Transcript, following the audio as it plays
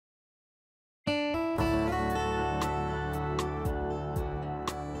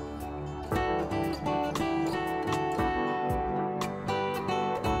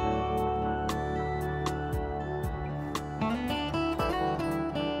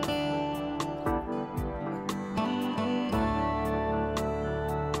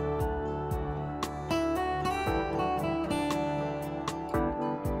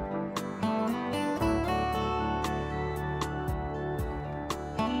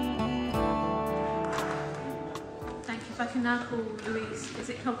can now call Louise, is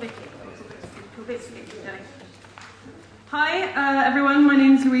it Kulbicki? Kulbicki, okay. Hi everyone, my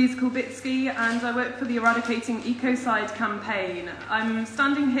name is Louise Kulbicki and I work for the Eradicating Ecocide campaign. I'm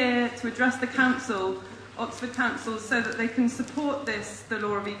standing here to address the Council, Oxford Council, so that they can support this, the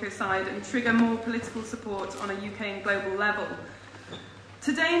law of ecocide, and trigger more political support on a UK and global level.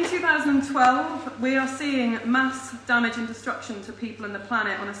 Today in 2012, we are seeing mass damage and destruction to people and the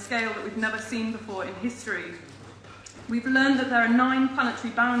planet on a scale that we've never seen before in history. We've learned that there are 9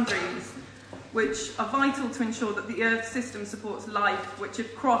 planetary boundaries which are vital to ensure that the Earth system supports life, which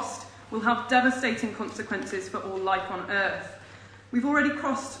if crossed will have devastating consequences for all life on Earth. We've already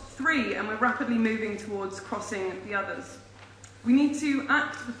crossed 3 and we're rapidly moving towards crossing the others. We need to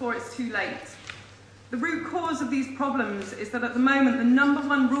act before it's too late. The root cause of these problems is that at the moment the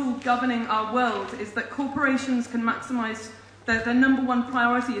 #1 rule governing our world is that corporations can maximise, their #1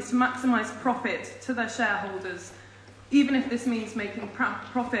 priority is to maximise profit to their shareholders, even if this means making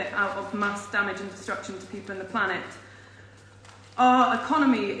profit out of mass damage and destruction to people and the planet. Our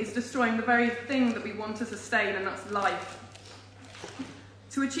economy is destroying the very thing that we want to sustain, and that's life.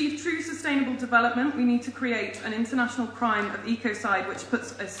 To achieve true sustainable development, we need to create an international crime of ecocide which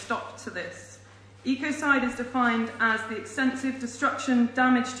puts a stop to this. Ecocide is defined as the extensive destruction,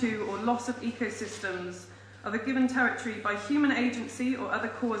 damage to, or loss of ecosystems of a given territory by human agency or other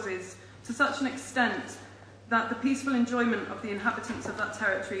causes to such an extent that the peaceful enjoyment of the inhabitants of that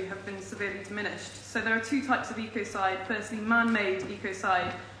territory have been severely diminished. So there are 2 types of ecocide. Firstly, man-made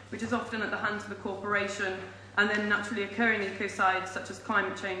ecocide, which is often at the hands of a corporation, and then naturally occurring ecocide, such as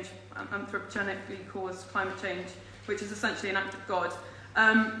climate change, anthropogenically caused climate change, which is essentially an act of God.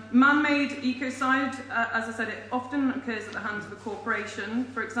 Man-made ecocide, as I said, it often occurs at the hands of a corporation.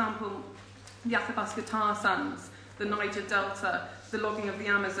 For example, the Athabasca tar sands, the Niger Delta, the logging of the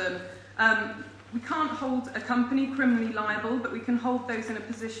Amazon. We can't hold a company criminally liable, but we can hold those in a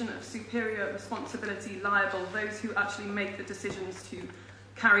position of superior responsibility liable, those who actually make the decisions to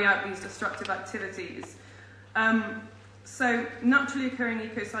carry out these destructive activities. So naturally occurring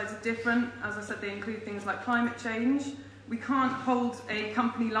ecocides are different. As I said, they include things like climate change. We can't hold a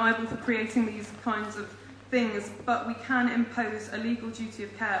company liable for creating these kinds of things, but we can impose a legal duty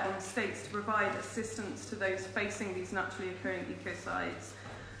of care on states to provide assistance to those facing these naturally occurring ecocides.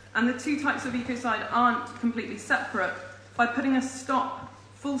 And the 2 types of ecocide aren't completely separate. By putting a stop,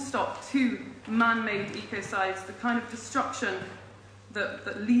 full stop, to man-made ecocides, the kind of destruction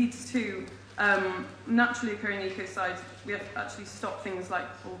that leads to naturally occurring ecocides, we have to actually stop things like,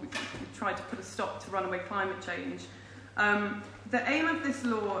 or we try to put a stop to runaway climate change. The aim of this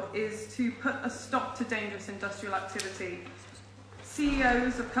law is to put a stop to dangerous industrial activity.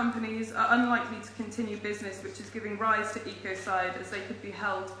 CEOs of companies are unlikely to continue business, which is giving rise to ecocide, as they could be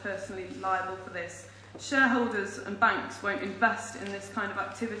held personally liable for this. Shareholders and banks won't invest in this kind of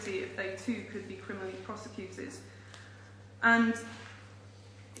activity if they too could be criminally prosecuted. And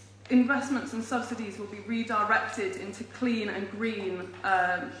investments and subsidies will be redirected into clean and green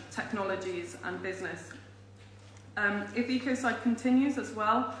technologies and business. If ecocide continues as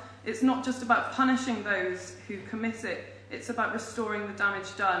well, it's not just about punishing those who commit it, it's about restoring the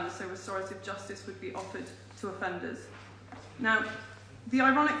damage done, so restorative justice would be offered to offenders. Now, the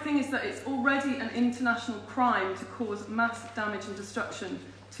ironic thing is that it's already an international crime to cause mass damage and destruction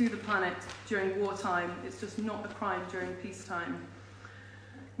to the planet during wartime. It's just not a crime during peacetime.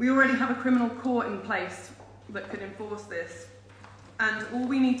 We already have a criminal court in place that could enforce this. And all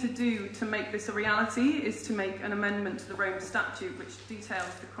we need to do to make this a reality is to make an amendment to the Rome Statute, which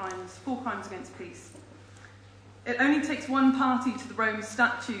details the 4 crimes against peace. It only takes 1 party to the Rome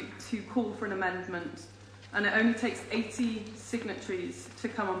Statute to call for an amendment, and it only takes 80 signatories to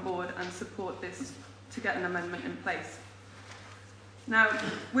come on board and support this to get an amendment in place. Now,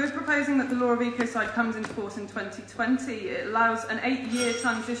 we're proposing that the law of ecocide comes into force in 2020. It allows an 8-year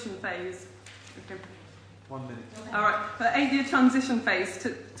transition phase. Okay. 1 minute. All right, but 8-year transition phase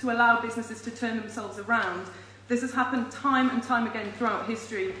to allow businesses to turn themselves around. This has happened time and time again throughout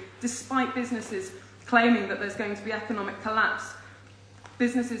history, despite businesses claiming that there's going to be economic collapse.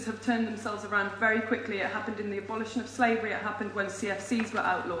 Businesses have turned themselves around very quickly. It happened in the abolition of slavery. It happened when CFCs were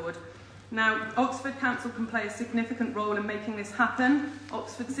outlawed. Now, Oxford Council can play a significant role in making this happen.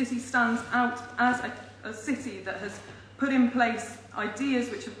 Oxford City stands out as a city that has put in place ideas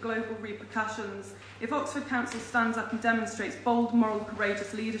which have global repercussions. If Oxford Council stands up and demonstrates bold, moral,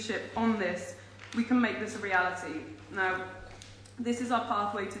 courageous leadership on this, we can make this a reality. Now, this is our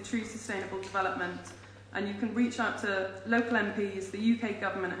pathway to true sustainable development, and you can reach out to local MPs, the UK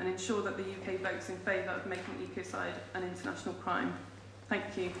government, and ensure that the UK votes in favour of making ecocide an international crime.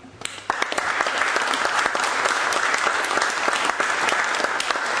 Thank you.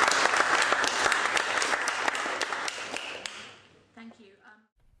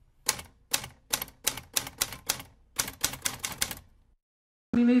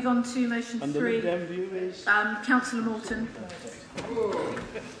 we move on to motion And the 3? Lib Dem view is? Councillor Morton.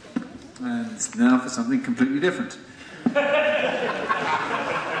 And now for something completely different.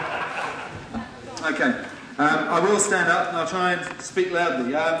 Okay, I will stand up and I'll try and speak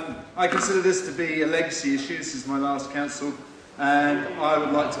loudly. I consider this to be a legacy issue. This is my last council, and I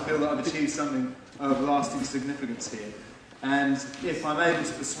would like to feel that I've achieved something of lasting significance here. And if I'm able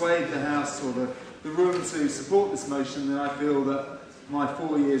to persuade the House or the room to support this motion, then I feel that my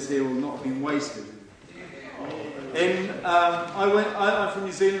 4 years here will not have been wasted. I'm from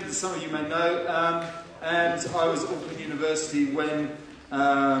New Zealand, as some of you may know, and I was at Auckland University when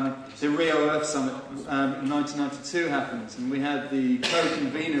the Rio Earth Summit in 1992 happened, and we had the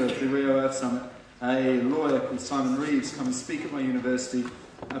co-convener of the Rio Earth Summit, a lawyer called Simon Reeves, come and speak at my university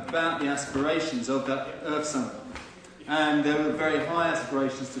about the aspirations of that Earth Summit. And there were very high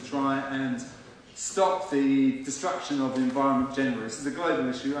aspirations to try and stop the destruction of the environment generally. This is a global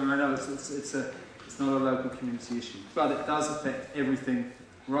issue, and I know it's not a local community issue, but it does affect everything,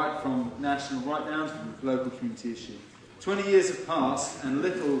 right from national right down to the local community issue. 20 years have passed and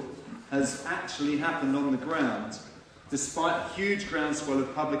little has actually happened on the ground, despite a huge groundswell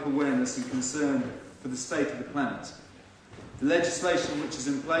of public awareness and concern for the state of the planet. The legislation which is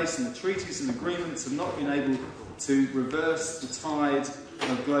in place and the treaties and agreements have not been able to reverse the tide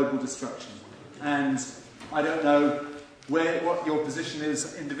of global destruction. And I don't know what your position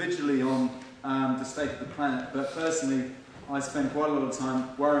is individually on the state of the planet, but personally I spend quite a lot of time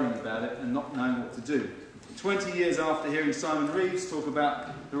worrying about it and not knowing what to do. 20 years after hearing Simon Reeves talk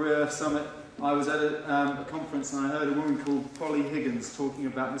about the Rio Earth Summit, I was at a conference and I heard a woman called Polly Higgins talking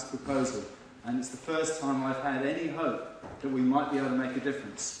about this proposal, and it's the first time I've had any hope that we might be able to make a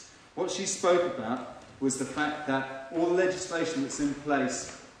difference. What she spoke about was the fact that all the legislation that's in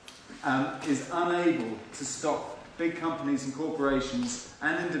place is unable to stop big companies and corporations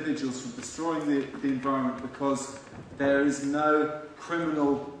and individuals from destroying the environment because there is no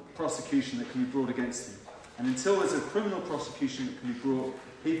criminal prosecution that can be brought against them. And until there's a criminal prosecution that can be brought,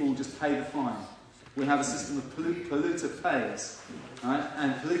 people will just pay the fine. We have a system of polluter pays. Right?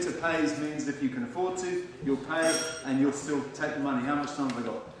 And polluter pays means if you can afford to, you'll pay and you'll still take the money. How much time have I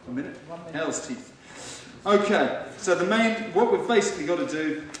got? A minute? 1 minute. Hell's teeth. Okay, so what we've basically got to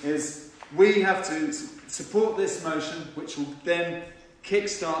do is we have to support this motion, which will then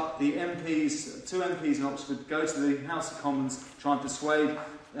kickstart the MPs, 2 MPs in Oxford, go to the House of Commons, try and persuade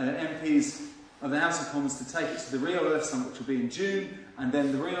MPs of the House of Commons to take it to the Rio Earth Summit, which will be in June, and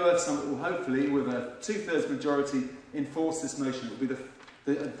then the Rio Earth Summit will hopefully, with a 2/3 majority, enforce this motion. It will be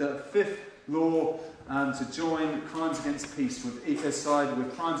the 5th law to join crimes against peace, with ecocide,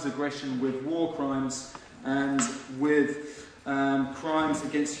 with crimes of aggression, with war crimes, and with crimes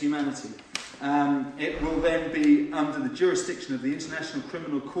against humanity. It will then be under the jurisdiction of the International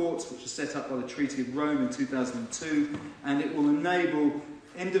Criminal Courts, which was set up by the Treaty of Rome in 2002, and it will enable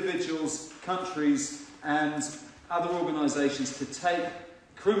individuals, countries and other organisations to take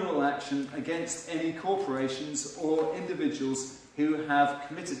criminal action against any corporations or individuals who have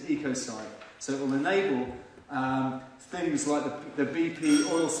committed ecocide. So it will enable things like the BP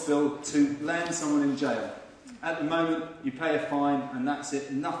oil spill to land someone in jail. At the moment, you pay a fine and that's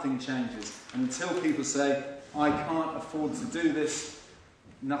it, nothing changes. And until people say, I can't afford to do this,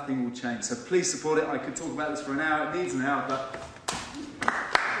 nothing will change. So please support it. I could talk about this for an hour. It needs an hour, but...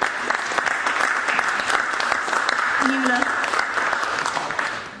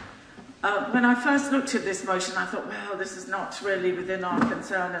 When I first looked at this motion, I thought, well, this is not really within our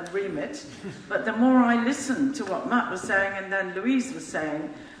concern and remit. But the more I listened to what Matt was saying and then Louise was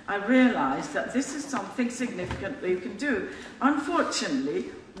saying, I realised that this is something significant we can do. Unfortunately,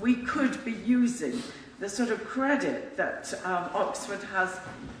 we could be using the sort of credit that Oxford has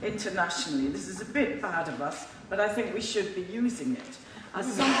internationally. This is a bit bad of us, but I think we should be using it as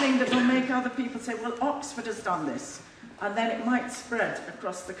something that will make other people say, well, Oxford has done this, and then it might spread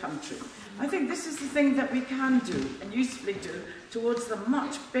across the country. I think this is the thing that we can do and usefully do towards the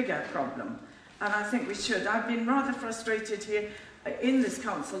much bigger problem. And I think we should. I've been rather frustrated here in this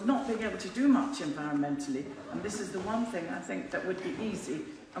council not being able to do much environmentally, and this is the one thing I think that would be easy,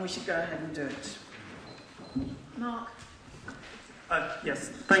 and we should go ahead and do it. Mark. Yes,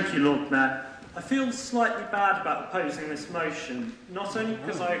 thank you, Lord Mayor. I feel slightly bad about opposing this motion, not only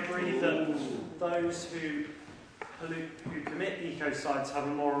because I agree that those who commit ecocides have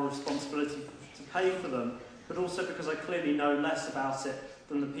a moral responsibility to pay for them, but also because I clearly know less about it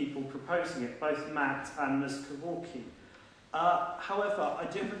than the people proposing it, both Matt and Ms. Kulbicki. However, I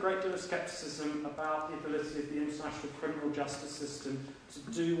do have a great deal of scepticism about the ability of the international criminal justice system to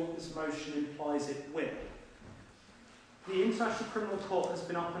do what this motion implies it will. The International Criminal Court has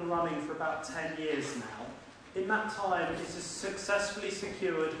been up and running for about 10 years now. In that time, it has successfully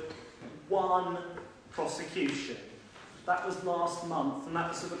secured one prosecution. That was last month, and that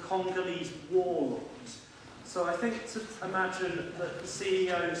was of a Congolese warlord. So I think to imagine that the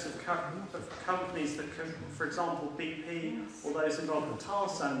CEOs of companies that can, for example, BP or those involved with tar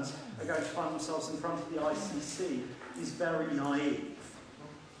sands, are going to find themselves in front of the ICC is very naive.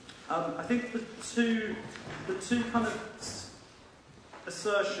 I think the two kind of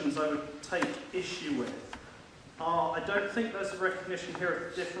assertions I would take issue with are, I don't think there's a recognition here of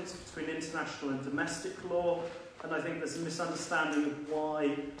the difference between international and domestic law, and I think there's a misunderstanding of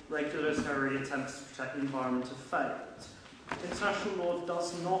why regulatory attempts to protect the environment have failed. International law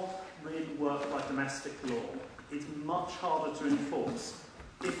does not really work like domestic law. It's much harder to enforce.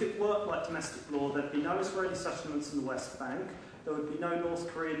 If it worked like domestic law, there'd be no Israeli settlements in the West Bank, there would be no North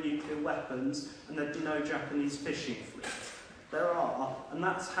Korean nuclear weapons, and there'd be no Japanese fishing fleet. There are, and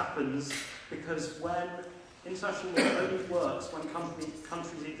that happens because when international law only works when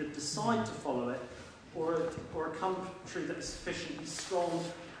countries either decide to follow it, or a country that is sufficiently strong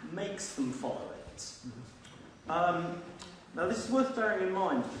makes them follow it. Now this is worth bearing in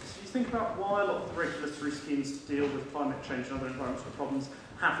mind, because if you think about why a lot of the regulatory schemes to deal with climate change and other environmental problems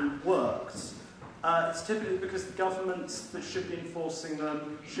haven't worked, it's typically because the governments that should be enforcing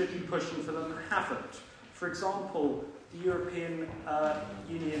them, should be pushing for them, haven't. For example, the European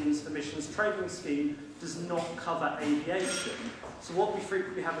Union's emissions trading scheme does not cover aviation. So what we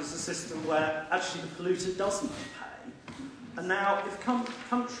frequently have is a system where actually the polluter doesn't pay. And now if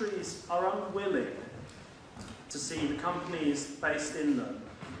countries are unwilling to see the companies based in them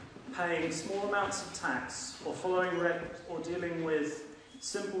paying small amounts of tax or following or dealing with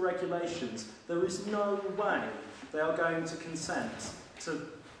simple regulations, there is no way they are going to consent to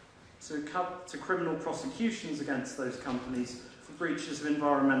criminal prosecutions against those companies for breaches of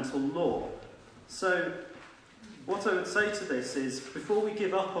environmental law. So what I would say to this is, before we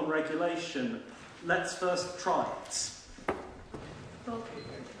give up on regulation, let's first try it.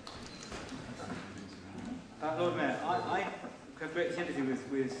 Lord Mayor, I have great sympathy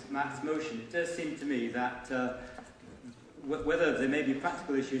with Matt's motion. It does seem to me that whether there may be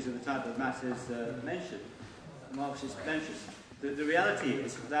practical issues of the type that Matt has mentioned, Marcus has mentioned, the reality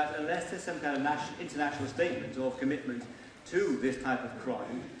is that unless there's some kind of international statement or commitment to this type of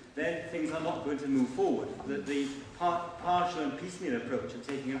crime, then things are not going to move forward. The partial and piecemeal approach of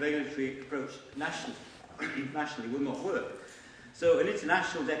taking a regulatory approach nationally will not work. So an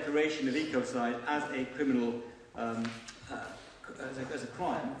international declaration of ecocide as a criminal, as a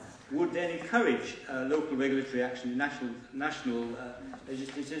crime, would then encourage local regulatory action, national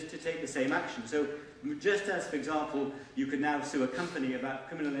legislators to take the same action. So just as, for example, you can now sue a company about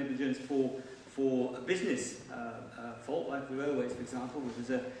criminal negligence for a business fault, like the railways, for example,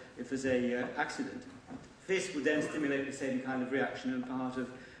 if there's a accident, this would then stimulate the same kind of reaction on part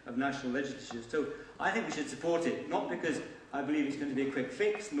of national legislatures. So I think we should support it, not because I believe it's going to be a quick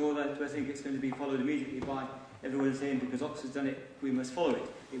fix, nor that I think it's going to be followed immediately by everyone saying because Oxford's done it, we must follow it.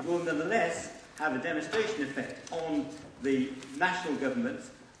 It will nonetheless have a demonstration effect on the national governments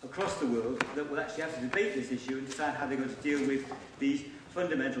across the world that will actually have to debate this issue and decide how they're going to deal with these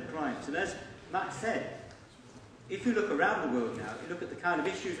fundamental crimes. And as Matt said, if you look around the world now, you look at the kind of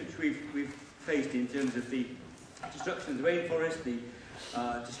issues which we've faced in terms of the destruction of the rainforest, the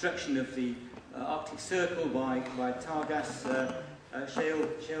destruction of the Arctic Circle by tar gas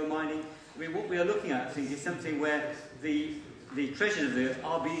shale mining. I mean, what we are looking at, I think, is something where the treasures of the earth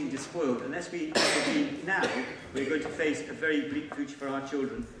are being despoiled. Unless we intervene now, we're going to face a very bleak future for our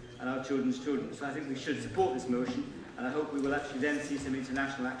children and our children's children. So I think we should support this motion, and I hope we will actually then see some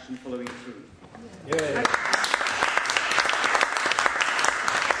international action following it through. Yeah.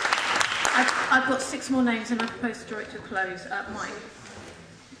 I've got 6 more names and I propose to draw it to a close. Mike.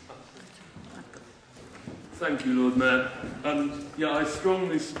 Thank you, Lord Mayor. Yeah, I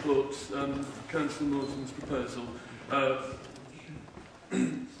strongly support Councillor Morton's proposal.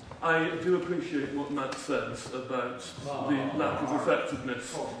 I do appreciate what Matt says about the lack of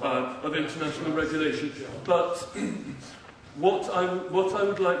effectiveness of international regulation, but what I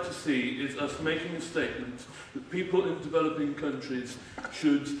would like to see is us making a statement that people in developing countries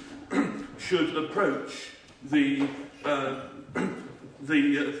should approach the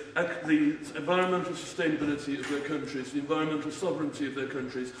environmental sustainability of their countries, the environmental sovereignty of their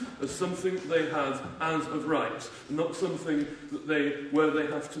countries, as something they have as of right, not something that where they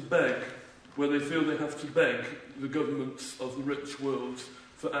have to beg, where they feel they have to beg the governments of the rich world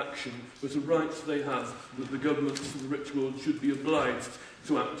for action, but a right they have that the governments of the rich world should be obliged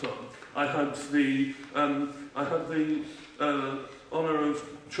to act on. I had the honour of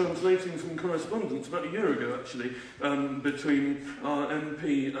translating some correspondence about a year ago, actually, between our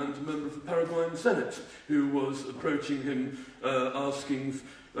MP and a member of the Paraguayan Senate, who was approaching him asking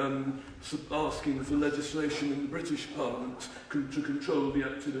for legislation in the British Parliament to control the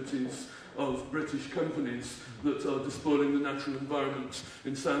activities of British companies that are despoiling the natural environment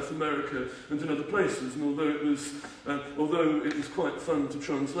in South America and in other places. And although it was quite fun to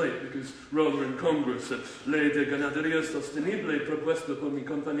translate, because rather incongruous, Ley de Ganadería Sostenible propuesto por mi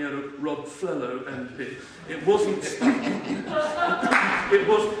compañero Rob Flello, MP, it wasn't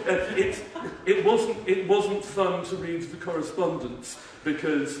fun to read the correspondence,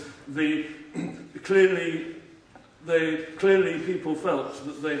 because clearly people felt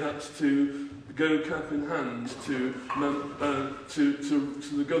that they had to go cap in hand to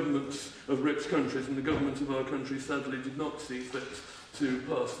the governments of rich countries, and the government of our country sadly did not see fit to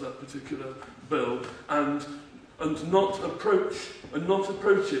pass that particular bill, and not approach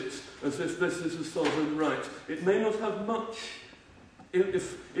it as if this is a sovereign right. It may not have much.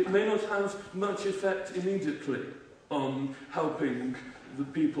 It may not have much effect immediately on helping the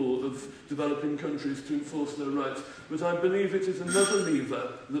people of developing countries to enforce their rights, but I believe it is another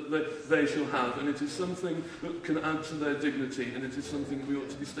lever that they shall have, and it is something that can add to their dignity, and it is something we ought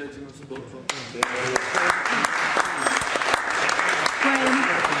to be stating our support for.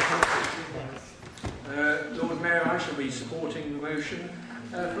 Lord Mayor, I shall be supporting the motion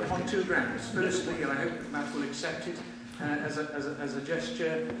on two grounds. Firstly, I hope that Matt will accept it as a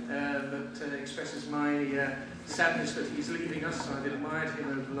gesture that expresses my sadness that he's leaving us. I've admired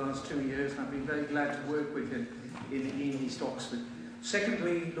him over the last 2 years, and I've been very glad to work with him in East Oxford.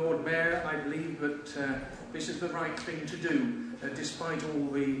 Secondly, Lord Mayor, I believe that this is the right thing to do, despite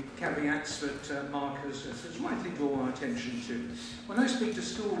all the caveats that Mark has rightly drawn our attention to. When I speak to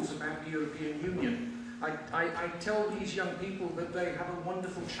schools about the European Union, I tell these young people that they have a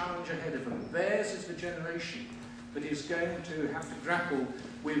wonderful challenge ahead of them. Theirs is the generation that is going to have to grapple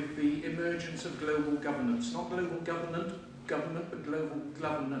with the emergence of global governance. Not global government, but global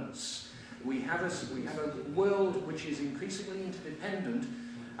governance. We have a world which is increasingly interdependent,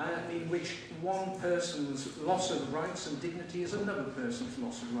 in which one person's loss of rights and dignity is another person's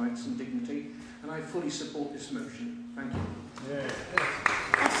loss of rights and dignity, and I fully support this motion. Thank you.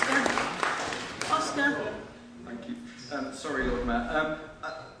 Oscar. Oscar. Thank you. Sorry, Lord Mayor.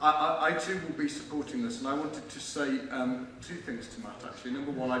 I too will be supporting this, and I wanted to say two things to Matt, actually.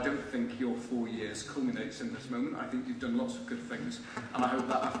 Number one, I don't think your 4 years culminates in this moment. I think you've done lots of good things, and I hope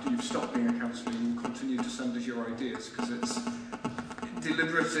that after you've stopped being a councillor, you will continue to send us your ideas, because it's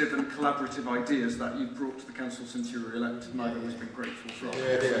deliberative and collaborative ideas that you've brought to the council since you were elected, and I've always been grateful for all.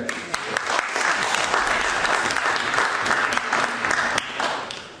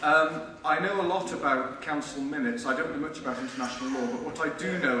 I know a lot about council minutes. I don't know much about international law, but what I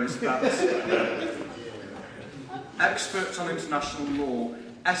do know is that experts on international law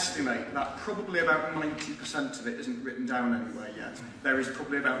estimate that probably about 90% of it isn't written down anywhere yet. There is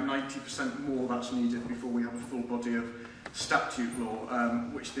probably about 90% more that's needed before we have a full body of statute law,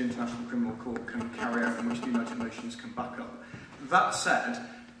 which the International Criminal Court can carry out and which the United Nations can back up. That said,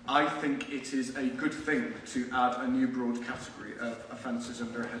 I think it is a good thing to add a new broad category of offences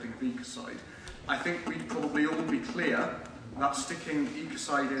under a heading of ecocide. I think we'd probably all be clear that sticking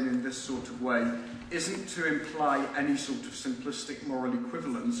ecocide in this sort of way isn't to imply any sort of simplistic moral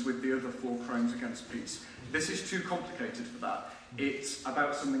equivalence with the other 4 crimes against peace. This is too complicated for that. It's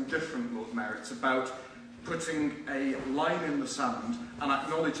about something different, Lord Mayor. It's about putting a line in the sand and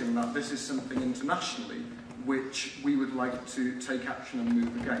acknowledging that this is something internationally which we would like to take action and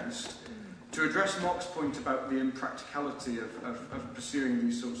move against. To address Mark's point about the impracticality of pursuing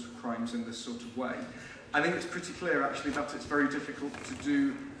these sorts of crimes in this sort of way, I think it's pretty clear actually that it's very difficult to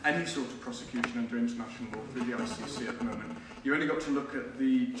do any sort of prosecution under international law through the ICC at the moment. You only got to look at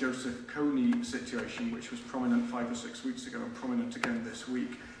the Joseph Kony situation, which was prominent 5 or 6 weeks ago and prominent again this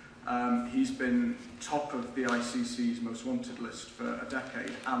week. He's been top of the ICC's most wanted list for a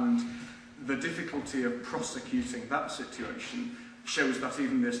decade, and the difficulty of prosecuting that situation shows that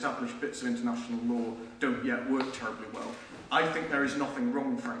even the established bits of international law don't yet work terribly well. I think there is nothing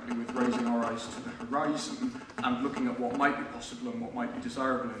wrong, frankly, with raising our eyes to the horizon and looking at what might be possible and what might be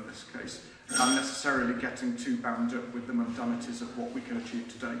desirable in this case, and necessarily getting too bound up with the mundanities of what we can achieve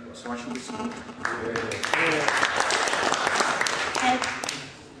today. So I shall be supporting.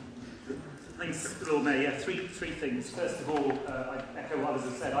 Thanks, Lord Mayor. Yeah, three things. First of all, I echo what others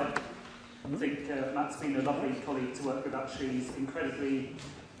have said. I think Matt's been a lovely colleague to work with, actually. He's incredibly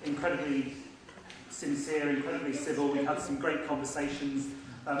sincere, incredibly civil. We've had some great conversations.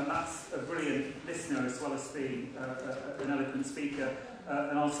 Matt's a brilliant listener as well as being an eloquent speaker,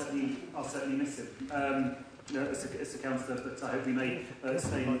 and I'll certainly miss him. As a councillor, but I hope we may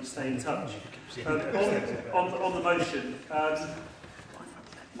stay in touch. On the motion,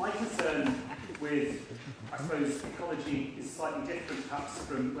 my concern with, I suppose, ecology is slightly different perhaps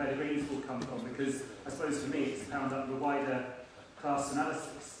from where the Greens will come from, because I suppose for me it's bound up with a wider class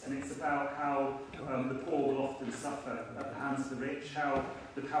analysis, and it's about how the poor will often suffer at the hands of the rich, how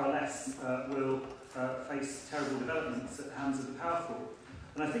the powerless will face terrible developments at the hands of the powerful.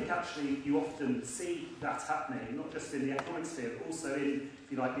 And I think actually you often see that happening, not just in the economic sphere, but also in,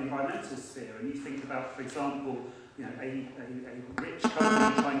 if you like, the environmental sphere. And you think about, for example, a rich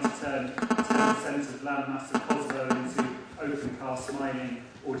company trying to turn 10% of land mass of Kosovo into open cast mining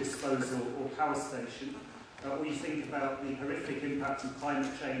or disposal or power station. Or you think about the horrific impact of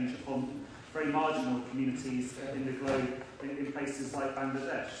climate change upon very marginal communities in the globe, in places like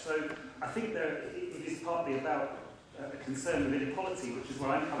Bangladesh. So I think it is partly about a concern with inequality, which is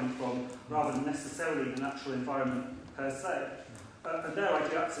where I'm coming from, rather than necessarily the natural environment per se. And there I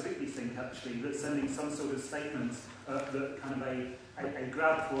do absolutely think, actually, that sending some sort of statement that kind of a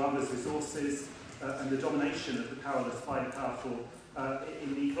grab for others' resources and the domination of the powerless by the powerful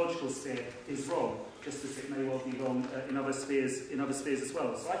in the ecological sphere is wrong, just as it may well be wrong in other spheres as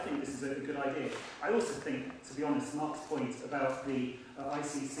well. So I think this is a good idea. I also think, to be honest, Mark's point about the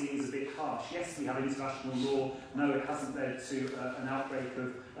ICC is a bit harsh. Yes, we have international law. No, it hasn't led to an outbreak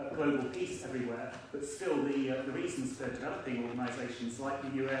of global peace everywhere. But still, the reasons for developing organisations like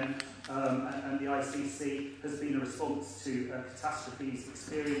the UN and the ICC has been a response to catastrophes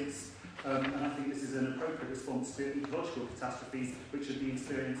experienced. And I think this is an appropriate response to ecological catastrophes which have been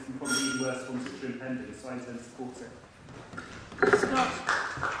experienced and probably even worse ones which are impending. So I intend to support it. Scott.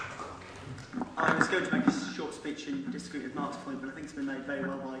 I was going to make a short speech in disagree with Mark's point, but I think it's been made very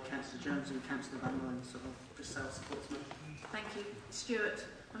well by Councillor Jones and Councillor Van Ryn, so I'll just say I'll support the motion. Thank you. Stuart.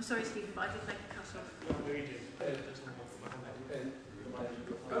 I'm sorry, Stephen, but I did make a cut-off.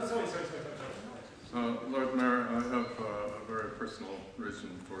 Lord Mayor, I have a very personal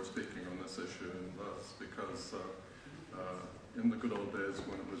reason for speaking on this issue, and that's because in the good old days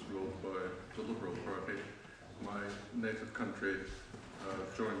when it was ruled by the Liberal Party, my native country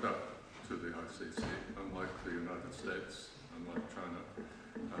joined up to the ICC, unlike the United States, unlike China.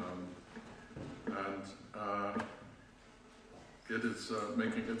 It is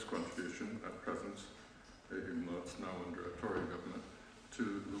making its contribution at present, even though it's now under a Tory government, to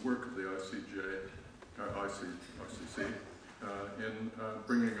the work of the ICC in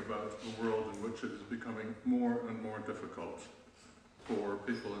bringing about a world in which it is becoming more and more difficult for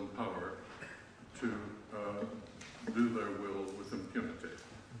people in power to do their will with impunity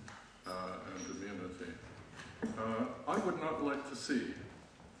and immunity. I would not like to see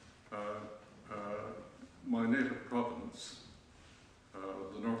my native province,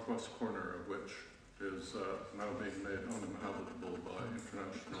 the northwest corner of which is now being made uninhabitable by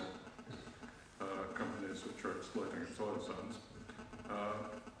international companies which are exploiting its oil sands,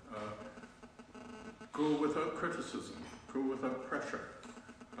 go without criticism, go without pressure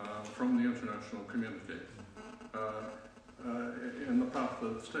from the international community in the path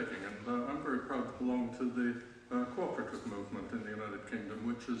that it's taking. And I'm very proud to belong to the cooperative movement in the United Kingdom,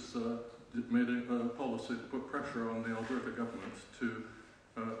 which has made a policy to put pressure on the Alberta government to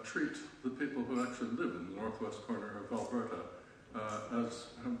treat the people who actually live in the northwest corner of Alberta as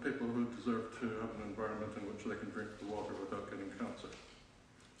people who deserve to have an environment in which they can drink the water without getting cancer.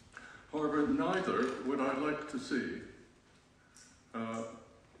 However, neither would I like to see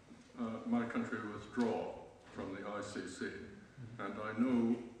my country withdraw from the ICC. And I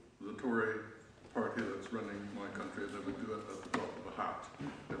know the Tory party that's running my country, they would do it at the drop of a hat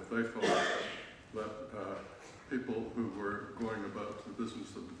if they thought that people who were going about the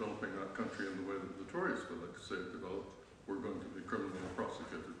business of developing that country in the way that the Tories would like to see it developed were going to be criminally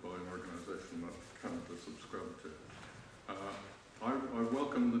prosecuted by an organisation that Canada subscribed to. I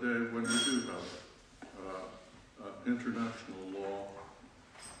welcome the day when we do have international law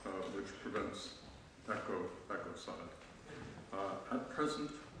which prevents ecocide. At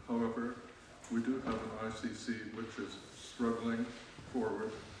present, however, we do have an ICC which is struggling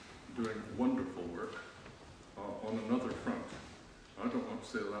forward, doing wonderful work on another front. I don't want to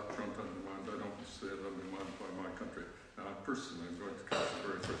see that front undermined. I don't want to see it undermined by my country. And I personally am going to cast the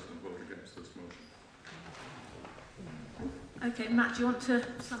very first and vote against this motion. Okay, Matt, do you want to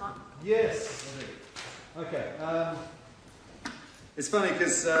sum up? Yes. Okay. It's funny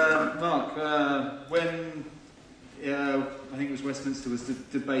because, Mark, when I think it was Westminster was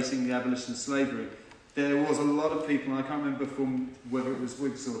debating the abolition of slavery, there was a lot of people, and I can't remember from whether it was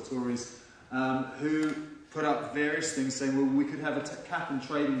Whigs or Tories, who put up various things saying, well, we could have a cap and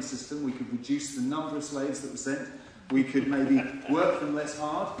trading system, we could reduce the number of slaves that were sent, we could maybe work them less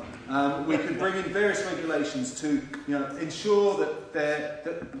hard, we could bring in various regulations to ensure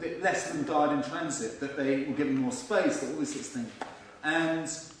that less of them died in transit, that they were given more space, that all this sort of thing.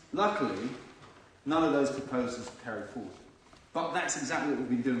 And luckily, none of those proposals were carried forward. But that's exactly what we've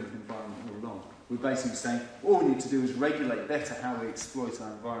been doing with the environment all along. We're basically saying all we need to do is regulate better how we exploit our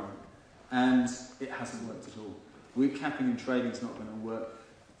environment. And it hasn't worked at all. We're capping and trading is not going to work.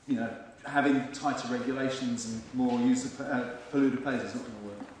 Having tighter regulations and more use of polluter pays is not going to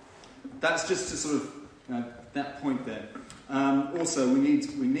work. That's just to sort of that point there. Also, we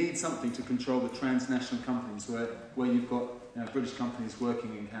need something to control the transnational companies where you've got British companies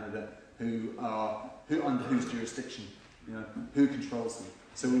working in Canada who under whose jurisdiction, who controls them.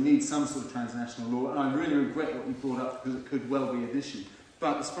 So we need some sort of transnational law, and I really regret what you brought up because it could well be an issue.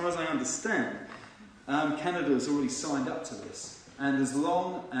 But as far as I understand, Canada has already signed up to this, and as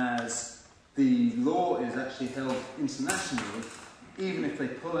long as the law is actually held internationally, even if they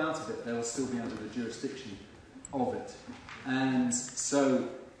pull out of it, they will still be under the jurisdiction of it. And so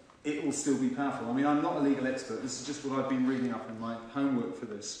it will still be powerful. I mean, I'm not a legal expert, this is just what I've been reading up in my homework for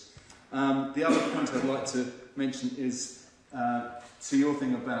this. The other point I'd like to mention is to your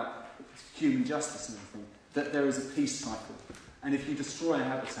thing about human justice and everything, that there is a peace cycle. And if you destroy a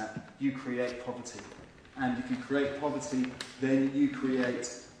habitat, you create poverty. And if you create poverty, then you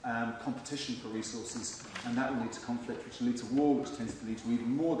create competition for resources, and that will lead to conflict, which will lead to war, which tends to lead to even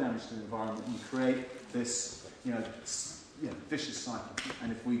more damage to the environment, and you create this vicious cycle.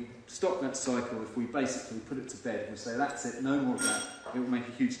 And if we stop that cycle, if we basically put it to bed, we say, that's it, no more of that, it will make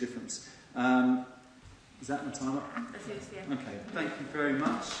a huge difference. Is that my time up? That is, yeah. Okay, thank you very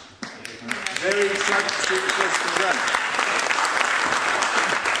much. Very excited to see the first debate.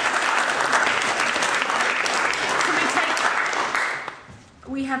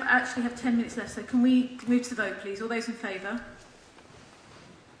 We actually have 10 minutes left, so can we move to the vote, please? All those in favour?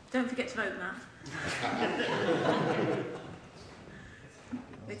 Don't forget to vote, Matt.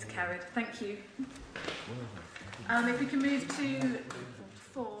 It's carried. Thank you. If we can move to